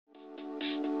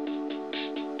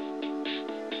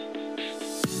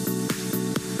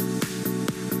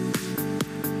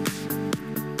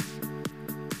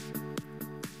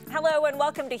Hello and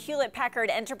welcome to Hewlett Packard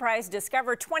Enterprise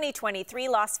Discover 2023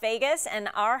 Las Vegas and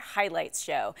our highlights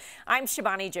show. I'm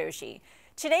Shibani Joshi.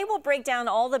 Today we'll break down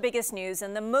all the biggest news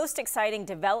and the most exciting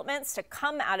developments to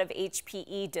come out of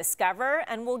HPE Discover,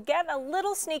 and we'll get a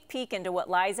little sneak peek into what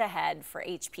lies ahead for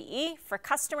HPE, for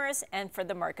customers, and for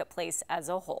the marketplace as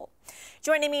a whole.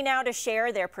 Joining me now to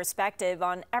share their perspective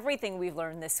on everything we've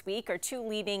learned this week are two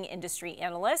leading industry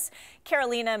analysts,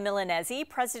 Carolina Milanese,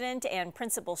 President and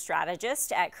Principal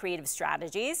Strategist at Creative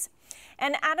Strategies,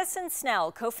 and Addison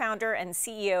Snell, co-founder and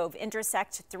CEO of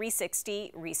Intersect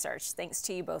 360 Research. Thanks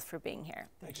to you both for being here.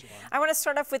 Thanks, Yvonne. I want to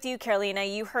start off with you, Carolina.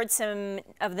 You heard some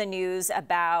of the news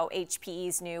about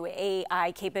HPE's new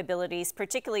AI capabilities,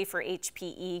 particularly for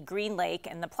HPE Greenlake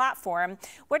and the platform.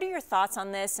 What are your thoughts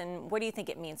on this, and what do you think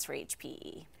it means for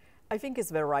HPE? I think it's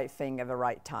the right thing at the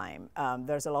right time.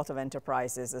 There's a lot of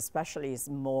enterprises, especially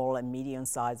small and medium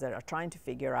size, that are trying to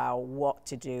figure out what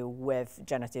to do with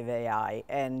generative AI,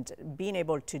 and being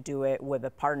able to do it with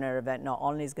a partner that not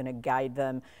only is going to guide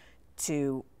them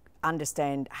to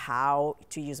understand how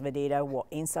to use the data, what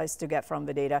insights to get from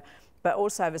the data, but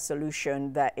also have a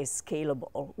solution that is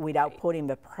scalable without putting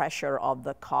the pressure of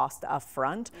the cost up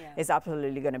front is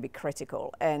absolutely going to be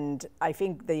critical. And I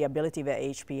think the ability that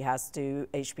HPE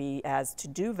has to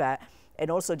do that, and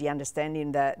also the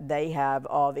understanding that they have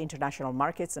of international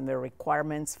markets and the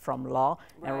requirements from law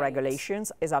and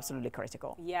regulations is absolutely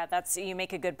critical. Yeah, you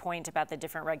make a good point about the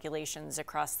different regulations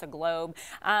across the globe.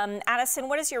 Addison,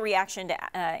 what is your reaction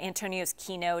to Antonio's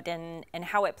keynote and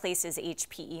how it places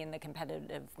HPE in the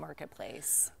competitive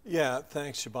marketplace? Yeah,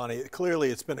 thanks, Shibani. Clearly,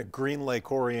 it's been a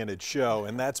Greenlake-oriented show,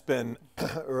 and that's been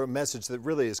a message that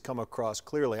really has come across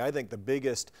clearly. I think the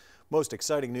biggest, most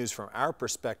exciting news from our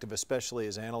perspective, especially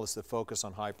as analysts that focus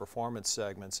on high-performance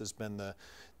segments, has been the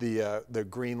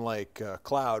Greenlake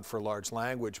cloud for large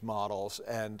language models.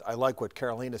 And I like what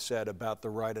Carolina said about the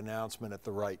right announcement at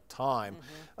the right time.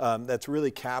 That's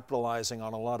really capitalizing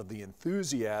on a lot of the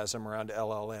enthusiasm around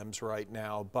LLMs right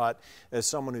now. But as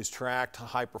someone who's tracked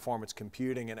high-performance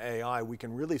computing and AI, we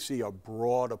can really see a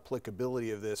broad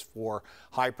applicability of this for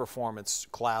high-performance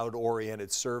cloud-oriented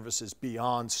services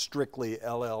beyond strictly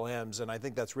LLMs. And I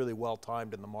think that's really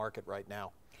well-timed in the market right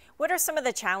now. What are some of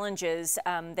the challenges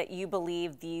that you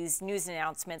believe these news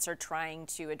announcements are trying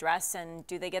to address, and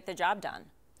do they get the job done?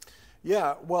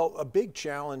 Yeah, well, a big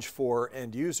challenge for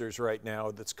end users right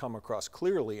now that's come across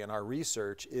clearly in our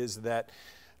research is that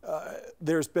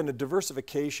there's been a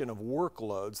diversification of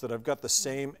workloads that I've got the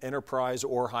same enterprise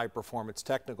or high-performance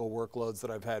technical workloads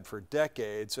that I've had for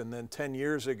decades, and then 10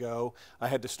 years ago I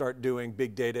had to start doing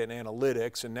big data and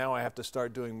analytics, and now I have to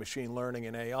start doing machine learning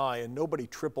and AI, and nobody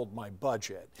tripled my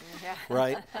budget,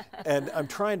 right? And I'm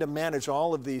trying to manage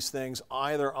all of these things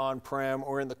either on-prem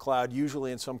or in the cloud,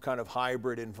 usually in some kind of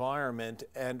hybrid environment,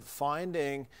 and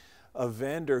finding a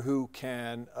vendor who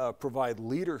can provide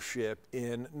leadership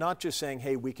in not just saying,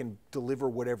 hey, we can deliver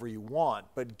whatever you want,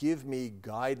 but give me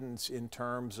guidance in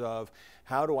terms of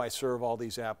how do I serve all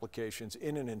these applications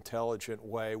in an intelligent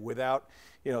way without,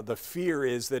 the fear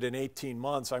is that in 18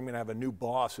 months I'm going to have a new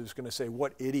boss who's going to say,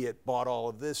 what idiot bought all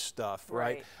of this stuff,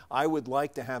 right? I would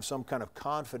like to have some kind of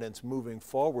confidence moving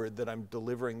forward that I'm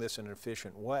delivering this in an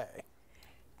efficient way.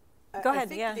 Go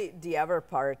ahead, I think the other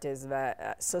part is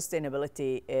that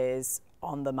sustainability is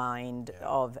on the mind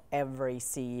of every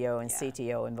CEO and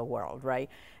CTO in the world, right?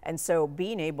 And so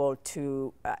being able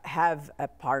to have a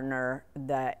partner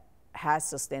that has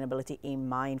sustainability in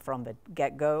mind from the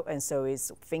get-go, and so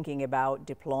is thinking about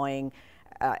deploying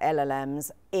LLMs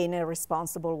in a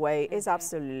responsible way is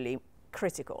absolutely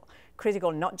critical.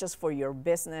 Critical not just for your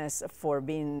business, for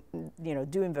being,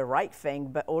 doing the right thing,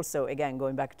 but also, again,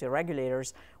 going back to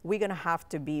regulators, we're going to have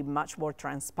to be much more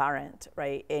transparent,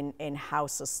 right, in how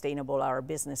sustainable our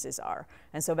businesses are.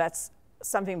 And so that's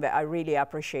something that I really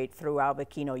appreciate throughout the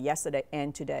keynote yesterday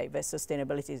and today, that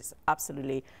sustainability is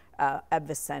absolutely at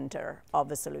the center of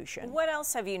the solution. What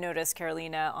else have you noticed,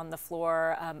 Carolina, on the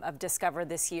floor of Discover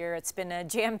this year? It's been a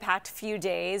jam-packed few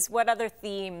days. What other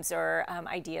themes or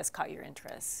ideas caught your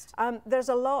interest? There's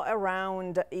a lot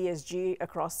around ESG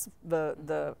across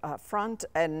the front,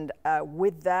 and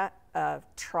with that,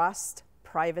 trust,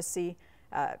 privacy,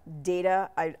 data.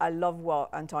 I love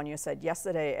what Antonio said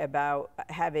yesterday about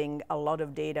having a lot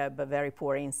of data but very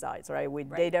poor insights, right?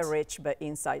 With data rich but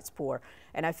insights poor.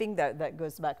 And I think that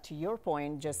goes back to your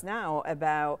point just now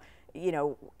about,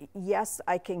 yes,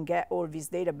 I can get all this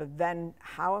data, but then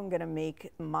how I'm going to make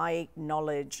my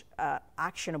knowledge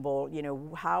actionable?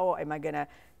 How am I going to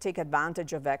take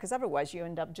advantage of that? Because otherwise you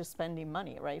end up just spending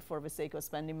money, right? For the sake of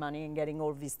spending money and getting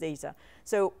all this data.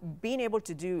 So being able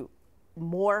to do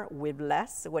more with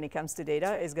less when it comes to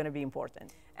data is going to be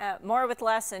important. More with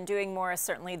less and doing more is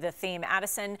certainly the theme.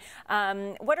 Addison,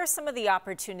 what are some of the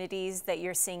opportunities that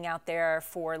you're seeing out there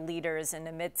for leaders in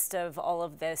the midst of all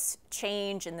of this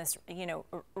change in this,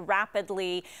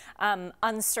 rapidly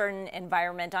uncertain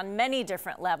environment on many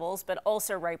different levels, but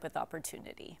also ripe with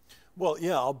opportunity? Well,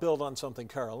 yeah, I'll build on something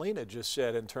Carolina just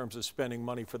said in terms of spending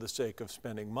money for the sake of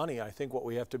spending money. I think what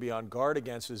we have to be on guard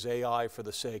against is AI for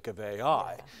the sake of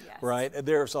AI, right?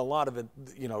 There's a lot of it,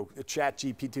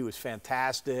 ChatGPT is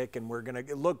fantastic, and we're going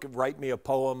to write me a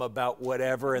poem about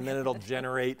whatever, and then it'll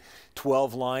generate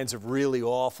 12 lines of really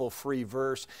awful free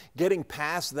verse. Getting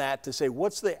past that to say,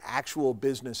 what's the actual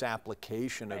business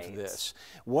application of this?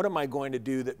 What am I going to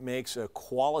do that makes a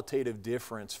qualitative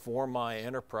difference for my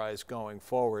enterprise going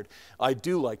forward? I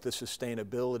do like the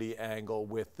sustainability angle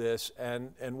with this,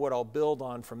 and what I'll build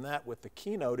on from that with the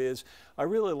keynote is I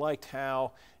really liked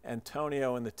how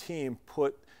Antonio and the team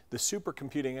put the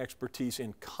supercomputing expertise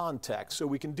in context. So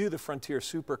we can do the frontier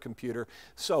supercomputer,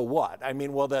 so what? I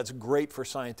mean, well, that's great for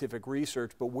scientific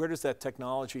research, but where does that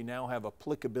technology now have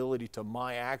applicability to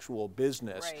my actual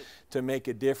business to make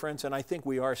a difference? And I think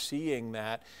we are seeing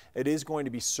that. It is going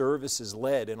to be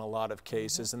services-led in a lot of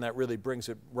cases, and that really brings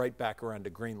it right back around to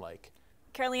Greenlake.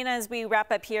 Carolina, as we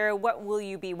wrap up here, what will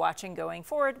you be watching going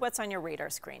forward? What's on your radar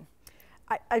screen?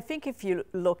 I think if you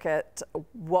look at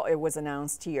what it was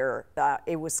announced here,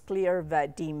 it was clear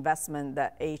that the investment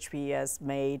that HPE has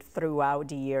made throughout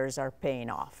the years are paying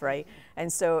off, right?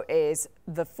 And so is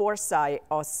the foresight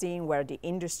of seeing where the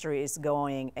industry is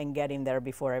going and getting there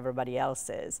before everybody else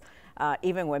is.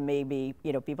 Even when maybe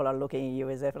people are looking at you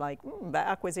as if like, that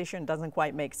acquisition doesn't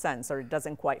quite make sense or it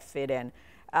doesn't quite fit in.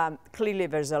 Clearly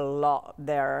there's a lot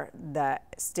there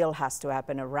that still has to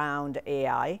happen around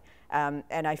AI.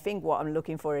 And I think what I'm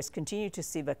looking for is continue to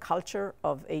see the culture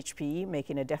of HPE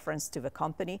making a difference to the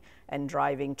company and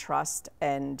driving trust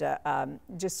and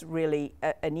just really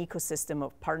an ecosystem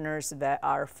of partners that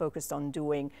are focused on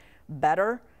doing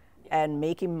better and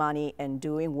making money and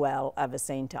doing well at the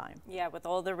same time. Yeah, with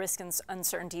all the risks and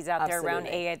uncertainties out there around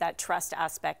AI, that trust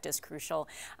aspect is crucial.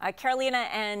 Carolina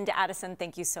and Addison,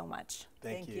 thank you so much.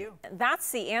 Thank you.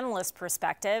 That's the analyst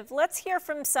perspective. Let's hear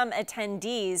from some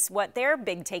attendees what their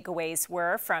big takeaways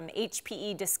were from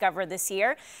HPE Discover this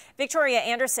year. Victoria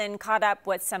Anderson caught up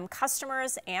with some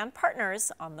customers and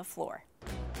partners on the floor.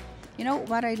 You know,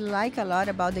 what I like a lot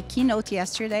about the keynote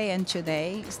yesterday and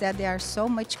today is that they are so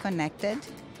much connected.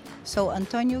 So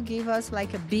Antonio gave us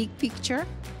like a big picture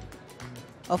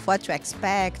of what to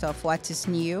expect, of what is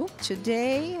new.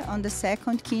 Today, on the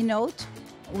second keynote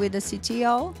with the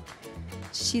CTO,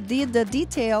 she did the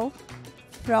detail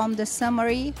from the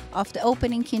summary of the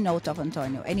opening keynote of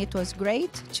Antonio. And it was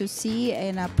great to see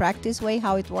in a practice way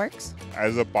how it works.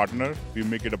 As a partner, we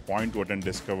make it a point to attend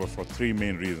Discover for three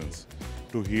main reasons.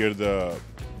 To hear the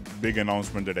big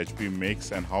announcement that HPE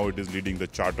makes and how it is leading the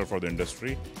charter for the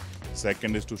industry.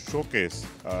 Second is to showcase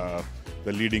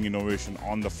the leading innovation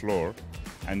on the floor.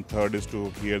 And third is to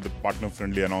hear the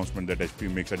partner-friendly announcement that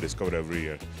HPE makes at Discover every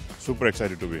year. Super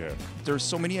excited to be here. There's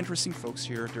so many interesting folks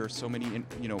here. There are so many,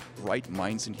 bright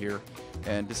minds in here.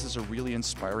 And this is a really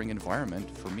inspiring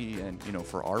environment for me and,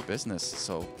 for our business.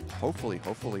 So hopefully,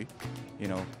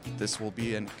 this will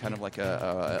be kind of like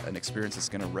an experience that's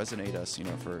going to resonate us,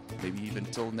 for maybe even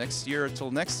till next year,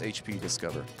 till next HPE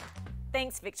Discover.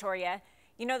 Thanks, Victoria.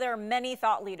 There are many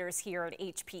thought leaders here at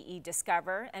HPE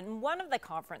Discover, and one of the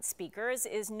conference speakers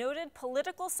is noted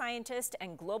political scientist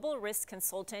and global risk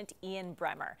consultant Ian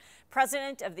Bremmer,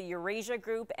 president of the Eurasia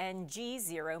Group and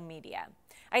G0 Media.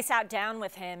 I sat down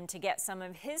with him to get some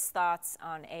of his thoughts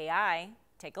on AI.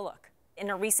 Take a look. In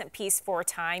a recent piece for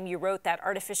Time, you wrote that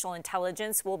artificial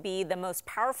intelligence will be the most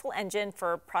powerful engine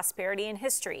for prosperity in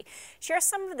history. Share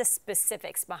some of the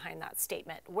specifics behind that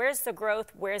statement. Where's the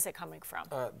growth? Where is it coming from?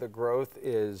 The growth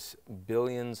is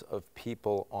billions of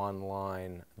people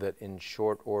online that in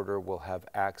short order will have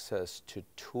access to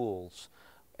tools,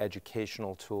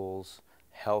 educational tools,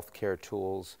 healthcare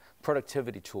tools,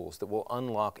 productivity tools that will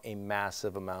unlock a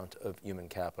massive amount of human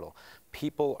capital.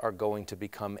 People are going to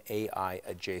become AI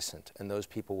adjacent, and those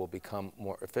people will become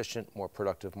more efficient, more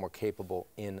productive, more capable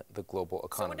in the global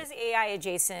economy. So what does AI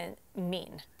adjacent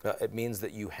mean? It means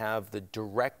that you have the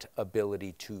direct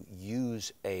ability to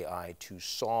use AI to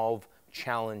solve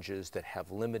challenges that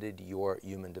have limited your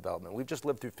human development. We've just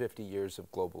lived through 50 years of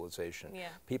globalization.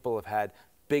 People have had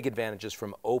big advantages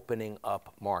from opening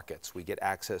up markets. We get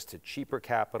access to cheaper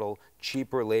capital,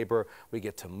 cheaper labor. We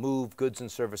get to move goods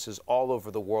and services all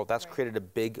over the world. That's created a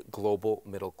big global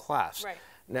middle class.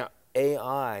 Now,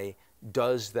 AI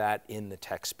does that in the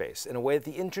tech space in a way that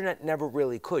the internet never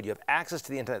really could. You have access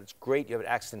to the internet, it's great, you have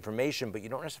access to information, but you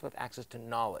don't necessarily have access to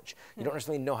knowledge. You don't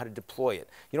necessarily know how to deploy it.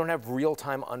 You don't have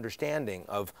real-time understanding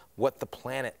of what the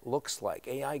planet looks like.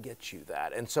 AI gets you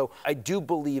that. And so I do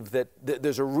believe that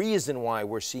there's a reason why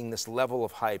we're seeing this level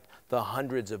of hype, the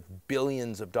hundreds of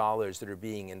billions of dollars that are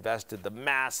being invested, the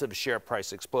massive share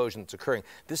price explosion that's occurring.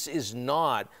 This is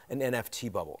not an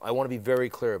NFT bubble. I want to be very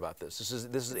clear about this. This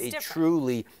is a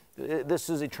truly, this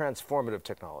is a transformative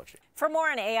technology. For more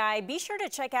on AI, be sure to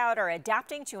check out our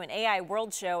Adapting to an AI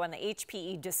World show on the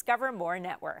HPE Discover More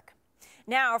network.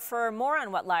 Now, for more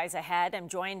on what lies ahead, I'm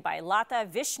joined by Latha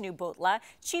Vishnubhotla,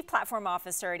 Chief Platform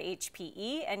Officer at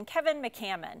HPE, and Kevin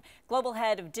McCammon, Global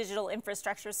Head of Digital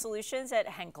Infrastructure Solutions at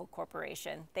Henkel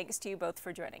Corporation. Thanks to you both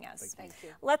for joining us. Thank you.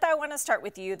 Latha, I want to start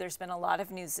with you. There's been a lot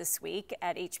of news this week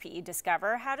at HPE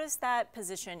Discover. How does that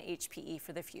position HPE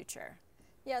for the future?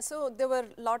 Yeah, so there were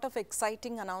a lot of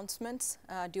exciting announcements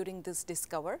during this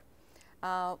Discover.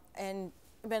 And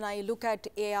when I look at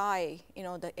AI,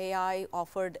 the AI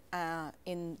offered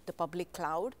in the public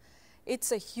cloud,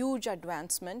 it's a huge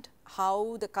advancement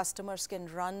how the customers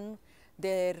can run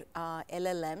their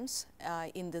LLMs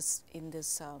in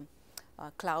this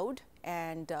cloud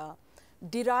and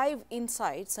derive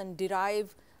insights and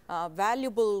derive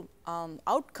valuable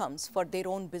outcomes for their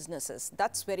own businesses.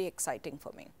 That's very exciting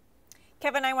for me.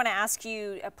 Kevin, I want to ask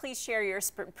you, please share your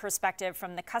perspective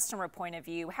from the customer point of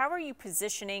view. How are you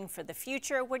positioning for the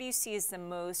future? What do you see as the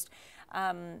most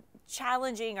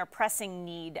challenging or pressing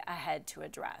need ahead to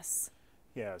address?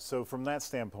 Yeah, so from that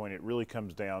standpoint, it really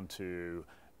comes down to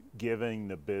giving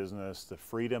the business the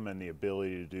freedom and the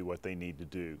ability to do what they need to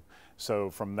do. So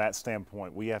from that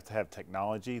standpoint, we have to have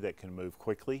technology that can move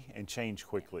quickly and change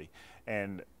quickly.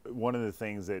 And one of the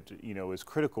things that is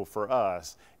critical for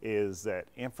us is that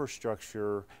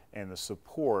infrastructure and the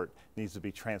support needs to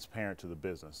be transparent to the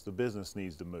business. The business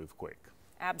needs to move quick.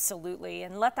 Absolutely.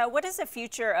 And Latha, what is the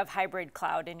future of hybrid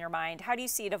cloud in your mind? How do you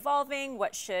see it evolving?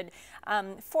 What should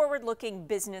forward-looking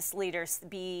business leaders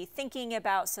be thinking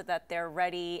about so that they're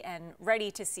ready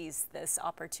to seize this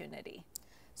opportunity?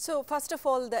 So first of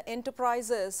all, the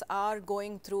enterprises are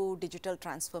going through digital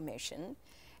transformation.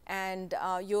 And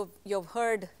you've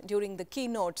heard during the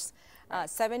keynotes,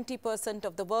 70%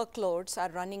 of the workloads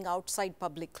are running outside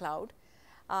public cloud.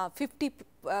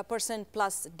 50%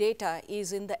 plus data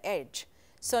is in the edge.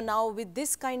 So now with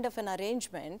this kind of an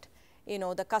arrangement,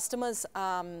 the customers,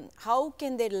 how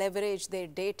can they leverage their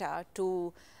data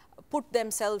to put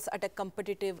themselves at a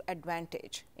competitive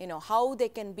advantage? How they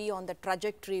can be on the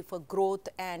trajectory for growth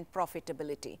and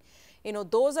profitability.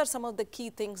 Those are some of the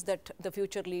key things that the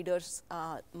future leaders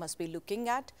must be looking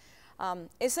at.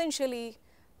 Essentially,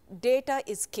 data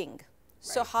is king. Right.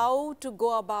 So how to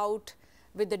go about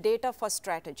with the data first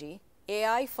strategy,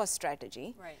 AI first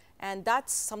strategy, right. And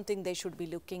that's something they should be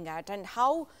looking at, and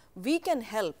how we can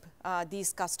help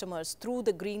these customers through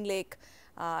the Greenlake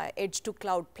edge to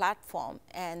cloud platform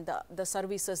and the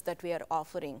services that we are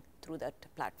offering through that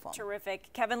platform.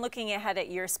 Terrific. Kevin, looking ahead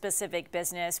at your specific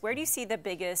business, where do you see the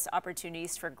biggest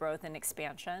opportunities for growth and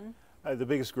expansion? The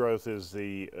biggest growth is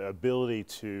the ability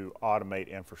to automate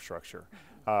infrastructure.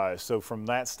 So from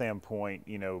that standpoint,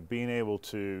 being able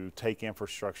to take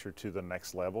infrastructure to the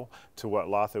next level, to what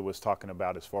Latha was talking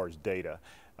about as far as data.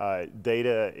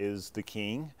 Data is the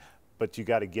king, but you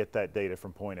got to get that data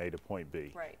from point A to point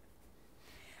B. Right.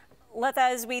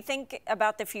 Latha, as we think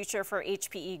about the future for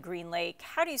HPE Greenlake,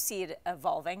 how do you see it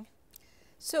evolving?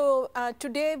 So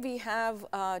today we have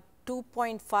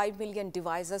 2.5 million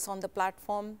devices on the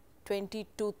platform,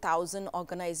 22,000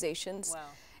 organizations. Wow.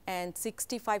 And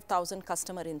 65,000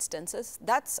 customer instances.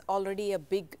 That's already a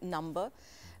big number.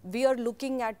 We are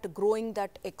looking at growing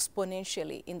that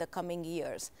exponentially in the coming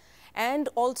years, and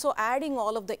also adding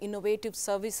all of the innovative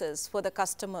services for the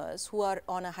customers who are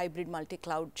on a hybrid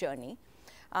multi-cloud journey.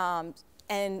 And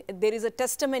there is a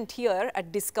testament here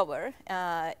at Discover,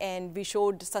 and we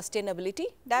showed sustainability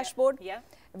dashboard. Yeah.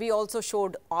 We also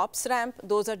showed ops ramp.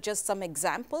 Those are just some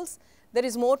examples. There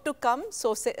is more to come,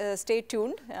 so stay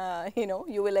tuned.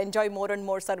 You will enjoy more and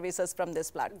more services from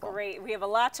this platform. Great. We have a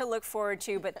lot to look forward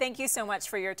to, but thank you so much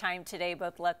for your time today,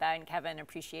 both Latha and Kevin.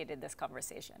 Appreciated this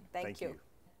conversation. Thank you.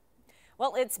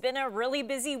 Well, it's been a really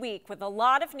busy week with a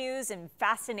lot of news and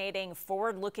fascinating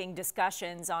forward-looking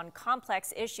discussions on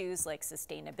complex issues like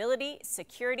sustainability,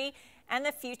 security, and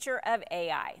the future of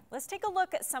AI. Let's take a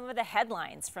look at some of the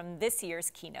headlines from this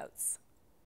year's keynotes.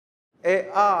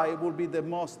 AI will be the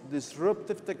most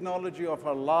disruptive technology of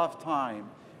our lifetime,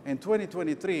 and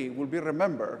 2023 will be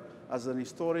remembered as an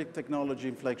historic technology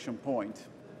inflection point.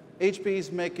 HPE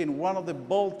is making one of the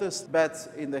boldest bets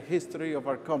in the history of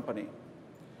our company.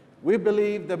 We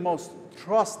believe the most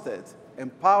trusted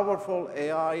and powerful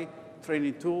AI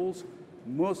training tools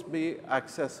must be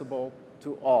accessible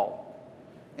to all.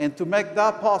 And to make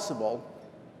that possible,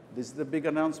 this is the big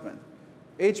announcement,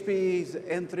 HPE is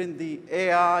entering the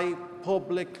AI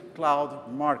public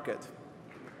cloud market.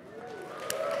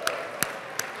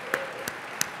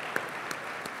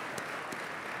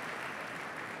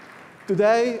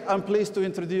 Today, I'm pleased to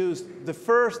introduce the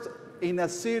first in a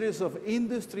series of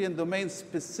industry and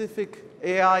domain-specific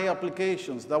AI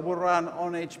applications that will run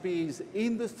on HPE's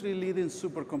industry-leading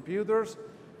supercomputers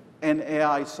and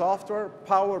AI software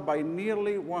powered by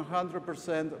nearly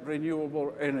 100%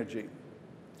 renewable energy.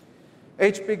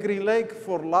 HPE Greenlake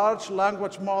for large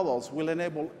language models will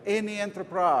enable any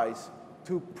enterprise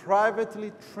to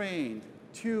privately train,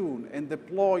 tune, and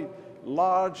deploy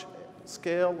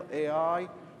large-scale AI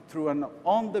through an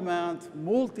on-demand,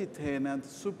 multi-tenant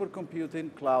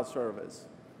supercomputing cloud service.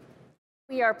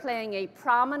 We are playing a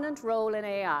prominent role in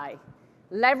AI,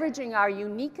 leveraging our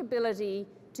unique ability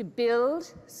to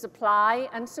build, supply,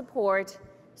 and support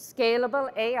scalable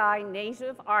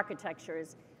AI-native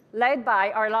architectures led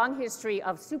by our long history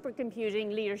of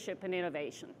supercomputing leadership and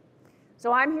innovation.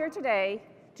 So I'm here today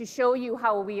to show you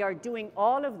how we are doing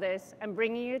all of this and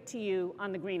bringing it to you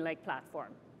on the Greenlake platform.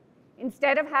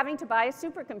 Instead of having to buy a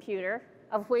supercomputer,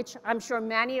 of which I'm sure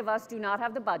many of us do not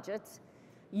have the budgets,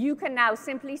 you can now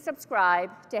simply subscribe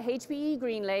to HPE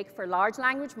Greenlake for large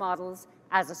language models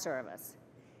as a service.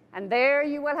 And there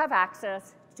you will have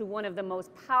access to one of the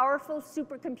most powerful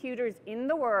supercomputers in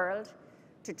the world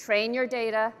to train your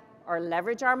data or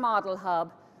leverage our model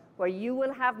hub, where you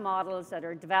will have models that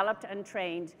are developed and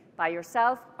trained by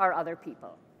yourself or other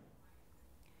people.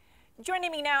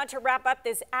 Joining me now to wrap up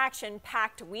this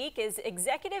action-packed week is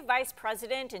Executive Vice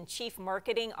President and Chief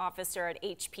Marketing Officer at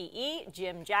HPE,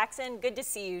 Jim Jackson. Good to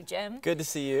see you, Jim. Good to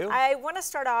see you. I want to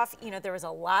start off, there was a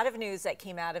lot of news that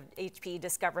came out of HPE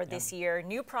Discover this year.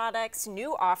 New products,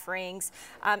 new offerings,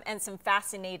 and some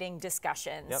fascinating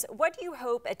discussions. What do you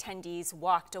hope attendees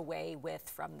walked away with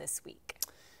from this week?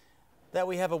 That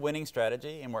we have a winning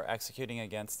strategy and we're executing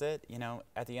against it.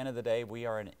 At the end of the day, we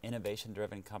are an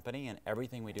innovation-driven company and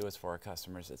everything we do is for our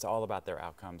customers. It's all about their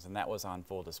outcomes, and that was on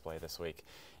full display this week.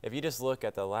 If you just look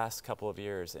at the last couple of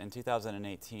years, in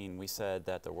 2018, we said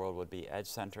that the world would be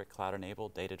edge-centric,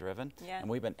 cloud-enabled, data-driven, and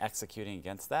we've been executing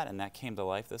against that, and that came to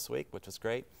life this week, which was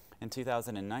great. In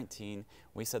 2019,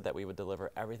 we said that we would deliver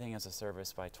everything as a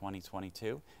service by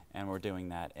 2022, and we're doing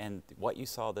that. And what you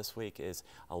saw this week is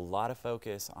a lot of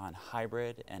focus on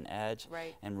hybrid and edge,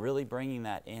 and really bringing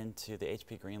that into the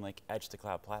HPE Greenlake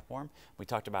edge-to-cloud platform. We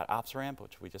talked about OpsRamp,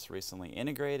 which we just recently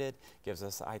integrated, gives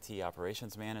us IT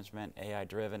operations management,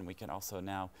 AI-driven. We can also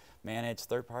now manage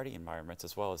third-party environments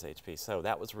as well as HP. So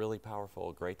that was really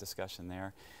powerful, great discussion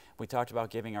there. We talked about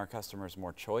giving our customers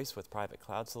more choice with private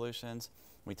cloud solutions.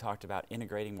 We talked about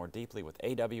integrating more deeply with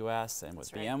AWS and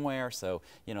with VMware, so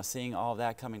seeing all of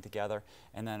that coming together,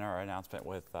 and then our announcement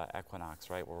with Equinox,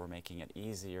 where we're making it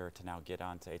easier to now get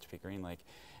onto HPE Greenlake.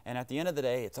 And at the end of the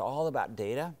day, it's all about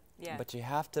data, but you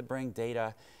have to bring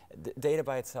data. Data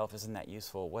by itself isn't that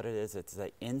useful. What it is, it's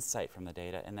the insight from the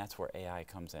data, and that's where AI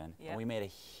comes in. And we made a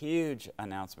huge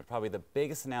announcement, probably the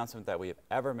biggest announcement that we have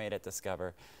ever made at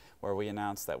Discover, where we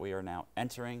announced that we are now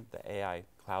entering the AI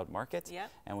cloud market,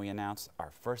 and we announced our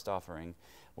first offering,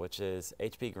 which is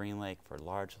HPE Greenlake for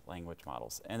large language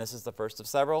models. And this is the first of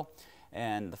several.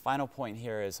 And the final point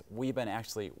here is we've been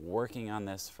actually working on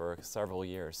this for several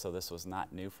years, so this was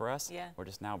not new for us. We're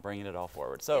just now bringing it all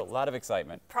forward. So a lot of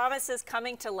excitement. Promises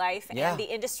coming to life, and the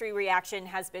industry reaction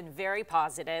has been very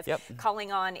positive,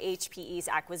 calling on HPE's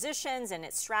acquisitions and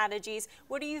its strategies.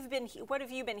 What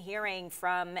have you been hearing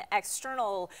from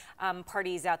external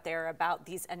parties out there about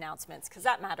these announcements? Because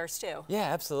that matters too.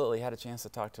 Yeah, absolutely. Had a chance to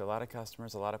talk to a lot of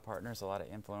customers, a lot of partners, a lot of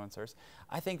influencers.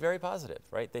 I think very positive,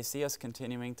 They see us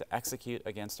continuing to execute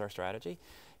against our strategy,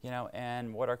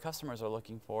 and what our customers are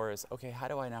looking for is, okay, how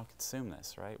do I now consume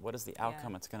this, What is the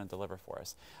outcome it's going to deliver for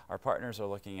us? Our partners are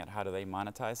looking at how do they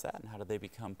monetize that and how do they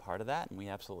become part of that, and we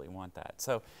absolutely want that.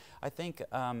 So I think,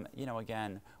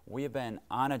 again, we have been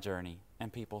on a journey,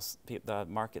 and the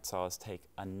market saw us take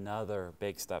another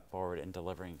big step forward in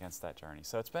delivering against that journey.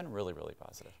 So it's been really, really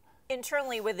positive.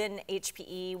 Internally within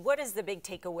HPE, what is the big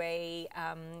takeaway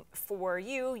for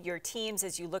you, your teams,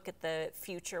 as you look at the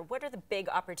future? What are the big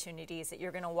opportunities that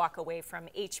you're going to walk away from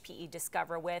HPE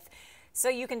Discover with so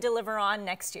you can deliver on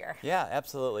next year? Yeah,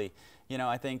 absolutely.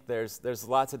 I think there's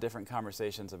lots of different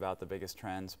conversations about the biggest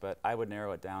trends, but I would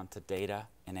narrow it down to data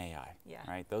and AI,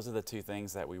 Those are the two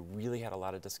things that we really had a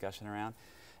lot of discussion around.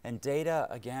 And data,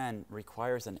 again,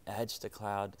 requires an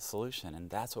edge-to-cloud solution, and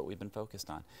that's what we've been focused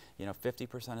on.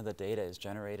 50% of the data is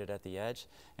generated at the edge,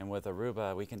 and with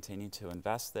Aruba, we continue to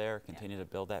invest there, continue to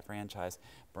build that franchise,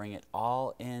 bring it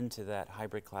all into that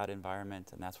hybrid cloud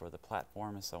environment, and that's where the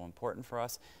platform is so important for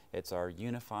us. It's our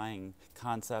unifying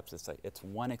concepts. It's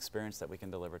one experience that we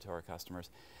can deliver to our customers.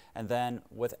 And then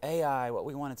with AI, what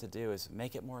we wanted to do is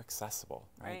make it more accessible.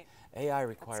 Right? AI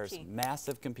requires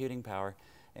massive computing power,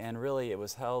 and really it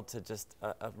was held to just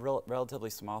a relatively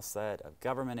small set of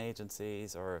government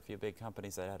agencies or a few big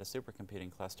companies that had a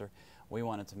supercomputing cluster. We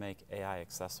wanted to make AI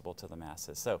accessible to the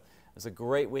masses. So it was a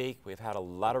great week. We've had a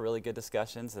lot of really good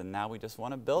discussions, and now we just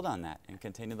want to build on that and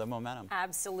continue the momentum.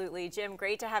 Absolutely. Jim,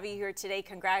 great to have you here today.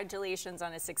 Congratulations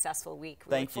on a successful week.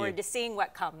 We Thank look forward to seeing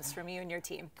what comes from you and your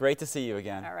team. Great to see you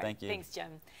again. All right. Thank you. Thanks,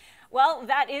 Jim. Well,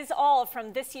 that is all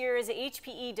from this year's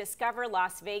HPE Discover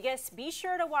Las Vegas. Be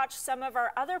sure to watch some of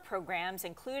our other programs,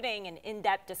 including an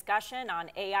in-depth discussion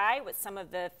on AI with some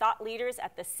of the thought leaders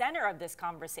at the center of this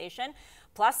conversation,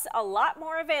 plus a lot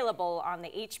more available on the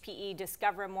HPE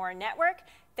Discover More network.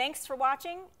 Thanks for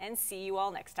watching, and see you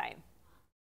all next time.